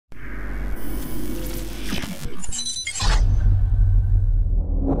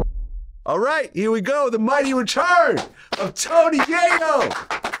All right, here we go. The mighty return of Tony Yayo.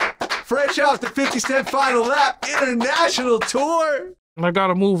 Fresh off the 50 Cent Final Lap International Tour. I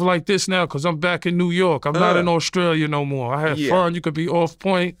gotta move like this now because I'm back in New York. I'm not in Australia no more. I had fun. You could be off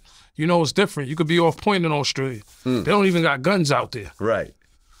point. You know, it's different. You could be off point in Australia. They don't even got guns out there. Right.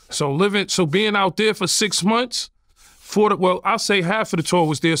 So being out there for 6 months, I'll say half of the tour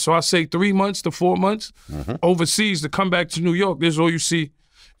was there. So I say 3 months to 4 months overseas to come back to New York. This is all you see.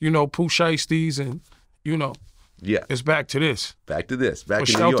 You know, Pooh Shiesties and, you know, it's back to this. Back to this. Back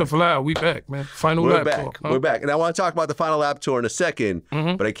to New Shout York. to Fly, we back, man. Final lap tour. We're back. And I want to talk about the Final Lap Tour in a second,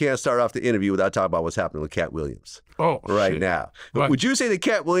 but I can't start off the interview without talking about what's happening with Katt Williams right now. Right. Would you say that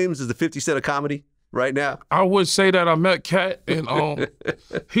Katt Williams is the 50 Cent of comedy right now? I would say that. I met Katt, and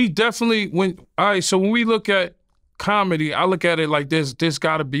he definitely, so when we look at comedy, I look at it like this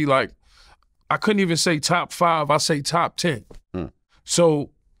got to be like, I couldn't even say top 5, I say top 10. So,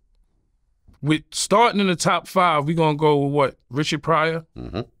 with starting in the top 5, we're going to go with what? Richard Pryor?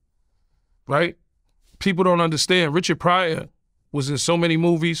 Right? People don't understand. Richard Pryor was in so many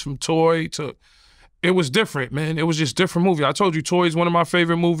movies from Toy to... It was different, man. It was just different movie. I told you Toy is one of my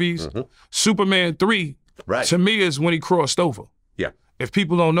favorite movies. Superman 3, to me, is when he crossed over. Yeah. If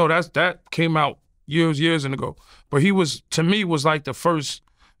people don't know, that came out years ago. But he was, to me, was like the first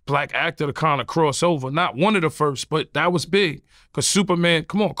black actor to kind of cross over. Not one of the first, but that was big. Because Superman,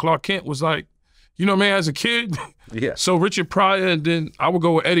 come on, Clark Kent was like, you know, man, as a kid. So Richard Pryor, and then I would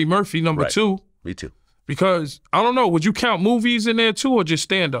go with Eddie Murphy, number 2. Me too. Because, I don't know, would you count movies in there too or just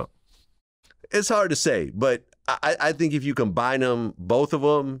stand-up? It's hard to say, but I think if you combine them, both of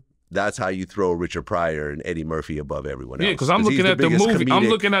them, that's how you throw Richard Pryor and Eddie Murphy above everyone else. Yeah, because I'm looking at the movie. I'm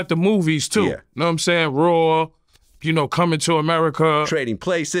looking at the movies too. You know what I'm saying? Raw, you know, Coming to America. Trading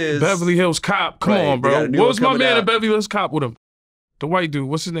Places. Beverly Hills Cop. Come on, bro. What was my man in Beverly Hills Cop with him? The white dude.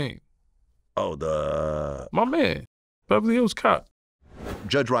 What's his name? Oh, my man. Beverly Hills Cop.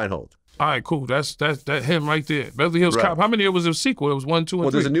 Judge Reinhold. All right, cool. That's him right there. Beverly Hills Cop. How many was a sequel? It was 1, 2, and 3.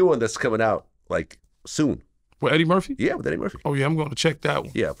 Well, there's a new one that's coming out like soon. With Eddie Murphy? Yeah, with Eddie Murphy. Oh yeah, I'm going to check that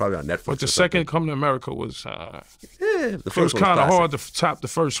one. Yeah, probably on Netflix. But the second Coming to America was the first it was kind of hard to top the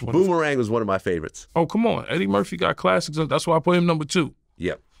first one. Boomerang was one of my favorites. Oh, come on. Eddie Murphy got classics. That's why I put him number 2.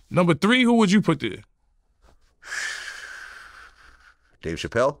 Yep. Number 3, who would you put there? Dave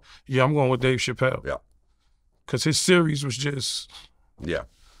Chappelle? Yeah, I'm going with Dave Chappelle. Yeah. Because his series was just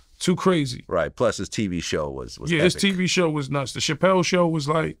too crazy. Right. Plus his TV show was yeah, epic. His TV show was nuts. The Chappelle show was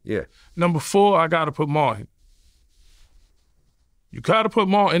like, number 4, I got to put Martin. You got to put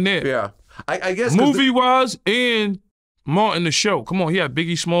Martin there. Yeah. I guess movie-wise and Martin the show. Come on, he had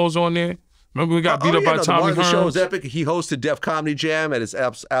Biggie Smalls on there. Remember we got beat up by Tommy Hearns? The show was epic. He hosted Def Comedy Jam at its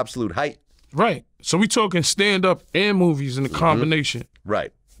absolute height. Right. So we talking stand-up and movies in the combination.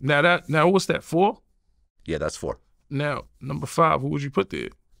 Right. Now what's that, 4? Yeah, that's 4. Now, number 5, who would you put there?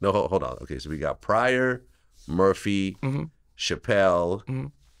 No, hold on. Okay, so we got Pryor, Murphy,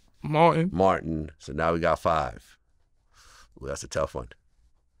 Chappelle, Martin. So now we got 5. Ooh, that's a tough one.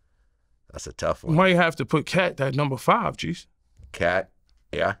 That's a tough one. You might have to put Katt at number 5, geez. Katt,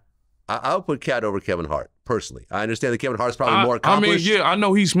 yeah. I'll put Katt over Kevin Hart, personally. I understand that Kevin Hart's probably more accomplished. I mean, yeah, I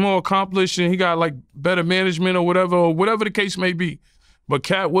know he's more accomplished and he got like better management or whatever the case may be. But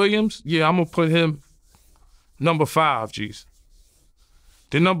Katt Williams, yeah, I'm going to put him number 5, geez.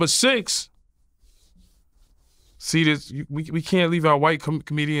 Then number 6, see this, we can't leave our white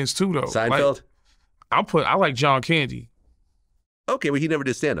comedians too, though. Seinfeld? Like, I like John Candy. Okay, well, he never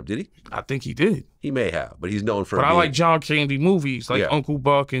did stand-up, did he? I think he did. He may have, but he's known for But I like John Candy movies, like Uncle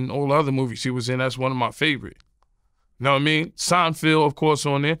Buck and all the other movies he was in. That's one of my favorite. You know what I mean? Seinfeld, of course,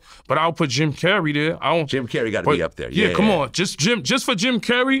 on there. But I'll put Jim Carrey there. Jim Carrey got to be up there. Yeah, come on. Just for Jim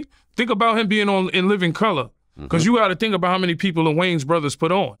Carrey, think about him being in Living Color. Because you got to think about how many people the Wayans brothers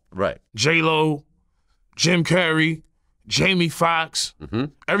put on. Right. J-Lo, Jim Carrey, Jamie Foxx.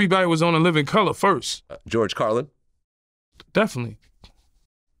 Everybody was on A Living Color first. George Carlin? Definitely.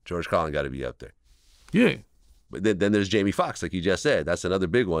 George Carlin got to be up there. Yeah. But then there's Jamie Foxx, like you just said. That's another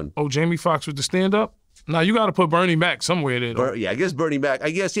big one. Oh, Jamie Foxx with the stand-up? Now, you got to put Bernie Mac somewhere there. Yeah, I guess Bernie Mac. I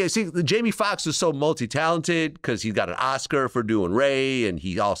guess, yeah. See, Jamie Foxx is so multi-talented because he's got an Oscar for doing Ray, and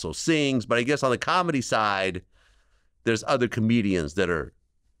he also sings. But I guess on the comedy side, there's other comedians that are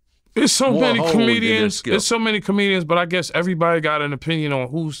There's so many comedians. There's so many comedians, but I guess everybody got an opinion on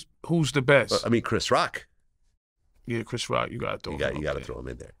who's the best. I mean, Chris Rock. Yeah, Chris Rock. You got to throw him. You got to throw him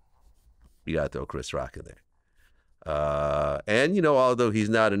in there. You got to throw Chris Rock in there. And, you know, although he's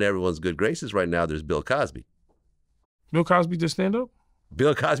not in everyone's good graces right now, there's Bill Cosby. Bill Cosby does stand-up?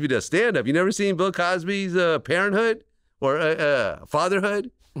 Bill Cosby does stand-up. You never seen Bill Cosby's Parenthood or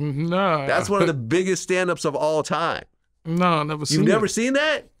Fatherhood? Nah. That's one of the biggest stand-ups of all time. No, never seen it. You've never seen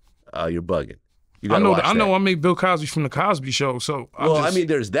that? Oh, you're bugging. You I know. I know. I made Bill Cosby from the Cosby Show. So I mean,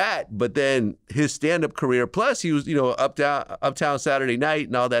 there's that, but then his stand-up career. Plus, he was, Uptown Saturday Night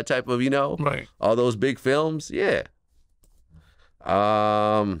and all that type of, right. all those big films. Yeah.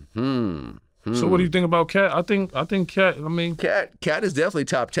 So what do you think about Katt? I think Katt. I mean, Katt is definitely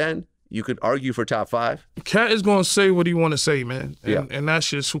top 10. You could argue for top 5. Katt is gonna say what he want to say, man. And that's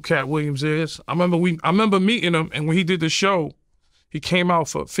just who Katt Williams is. I remember meeting him, and when he did the show, he came out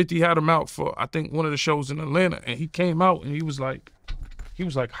for 50 had him out for I think one of the shows in Atlanta, and he came out and he was like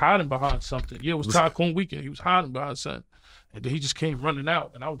hiding behind something. Yeah, it was Tycoon Weekend. He was hiding behind something, and then he just came running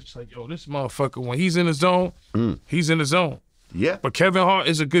out, and I was just like, yo, this motherfucker, when he's in his zone, he's in his zone. Yeah. But Kevin Hart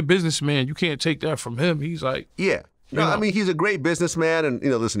is a good businessman. You can't take that from him. He's like, yeah. No, I mean, he's a great businessman, and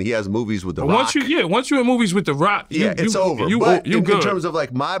listen, he has movies with The Rock. Once you're in movies with The Rock, it's over. But in terms of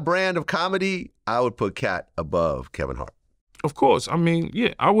like my brand of comedy, I would put Katt above Kevin Hart. Of course. I mean,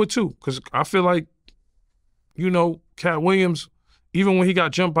 yeah, I would too, because I feel like, Katt Williams, even when he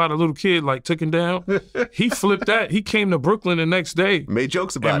got jumped by the little kid, like took him down, he flipped that. He came to Brooklyn the next day. Made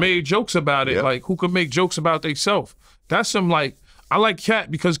jokes about it. Yep. Like, who could make jokes about themselves? That's some like, I like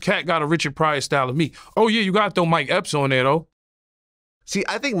Katt because Katt got a Richard Pryor style of me. Oh yeah, you got to throw Mike Epps on there though. See,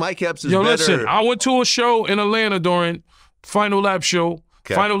 I think Mike Epps is better. Listen, I went to a show in Atlanta during Final Lap show,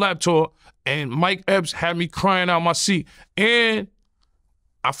 Final Lap tour, and Mike Epps had me crying out my seat. And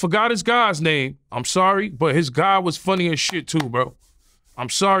I forgot his guy's name. I'm sorry, but his guy was funny as shit too, bro. I'm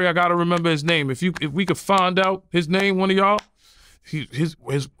sorry, I gotta remember his name. If we could find out his name, one of y'all, his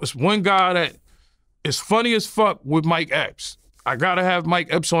one guy that is funny as fuck with Mike Epps. I gotta have Mike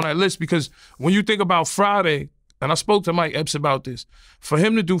Epps on that list, because when you think about Friday, and I spoke to Mike Epps about this, for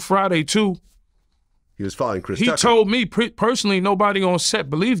him to do Friday too, he was following Chris Tucker. He told me personally nobody on set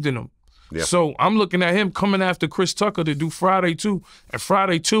believed in him. Yeah. So I'm looking at him coming after Chris Tucker to do Friday 2. And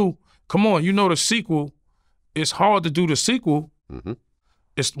Friday 2, come on, the sequel, it's hard to do the sequel.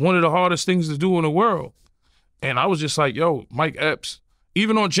 It's one of the hardest things to do in the world. And I was just like, yo, Mike Epps.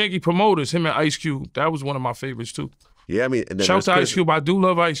 Even on Janky Promoters, him and Ice Cube, that was one of my favorites too. Yeah, I mean, and then shout out to Ice Cube. I do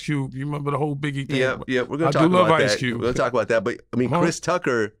love Ice Cube. You remember the whole Biggie thing? Yeah, we're gonna talk about that. Ice Cube. We're gonna talk about that. But I mean, Chris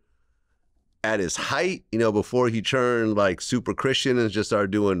Tucker, at his height, before he turned like super Christian and just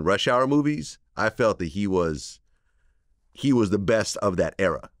started doing Rush Hour movies, I felt that he was the best of that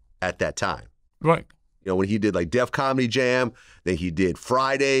era at that time. Right. When he did like Def Comedy Jam, then he did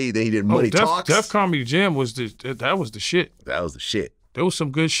Friday, then he did Money Talks. Def Comedy Jam was the shit. That was the shit. There was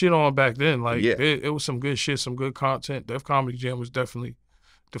some good shit on back then. Like, it was some good shit, some good content. Def Comedy Jam was definitely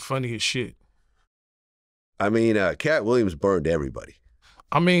the funniest shit. I mean, Katt Williams burned everybody.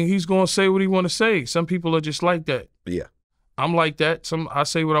 I mean, he's going to say what he want to say. Some people are just like that. Yeah. I'm like that. I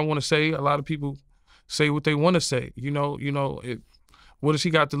say what I want to say. A lot of people say what they want to say. What does he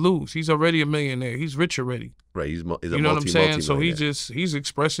got to lose? He's already a millionaire. He's rich already. Right. He's a you know what I'm saying? So he's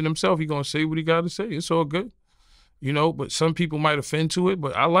expressing himself. He's going to say what he got to say. It's all good. But some people might offend to it.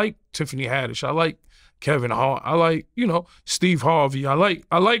 But I like Tiffany Haddish. I like Kevin Hart. I like, Steve Harvey. I like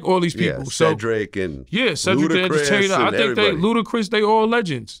all these people. Yeah, Cedric and Cedric the Entertainer. I think Ludacris, they all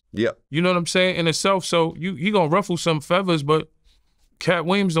legends. Yep. You know what I'm saying? In itself. So you gonna ruffle some feathers, but Katt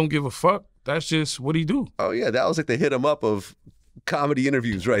Williams don't give a fuck. That's just what he do. Oh yeah, that was like the hit him up of comedy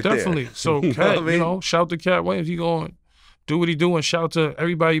interviews right Definitely. there. So Katt, shout to Katt Williams. He gonna do what he do, and shout to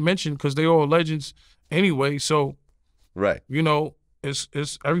everybody mentioned, because they all legends anyway. So right.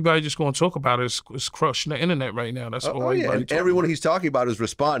 It's everybody just gonna talk about it. It's crushing the internet right now. That's all everybody. And everyone he's talking about is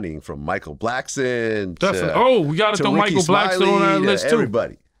responding, from Michael Blackson. Definitely. We gotta throw Michael Blackson on that list too.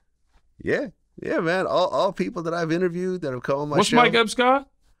 Everybody. Yeah, man. All people that I've interviewed that have come on my show. What's Mike Epps' guy?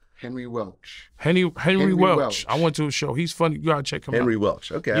 Henry Welch. Henry Welch. I went to a show. He's funny. You gotta check him out. Henry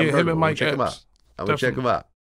Welch. Okay. Yeah, him and Mike Epps. I'm gonna check him out.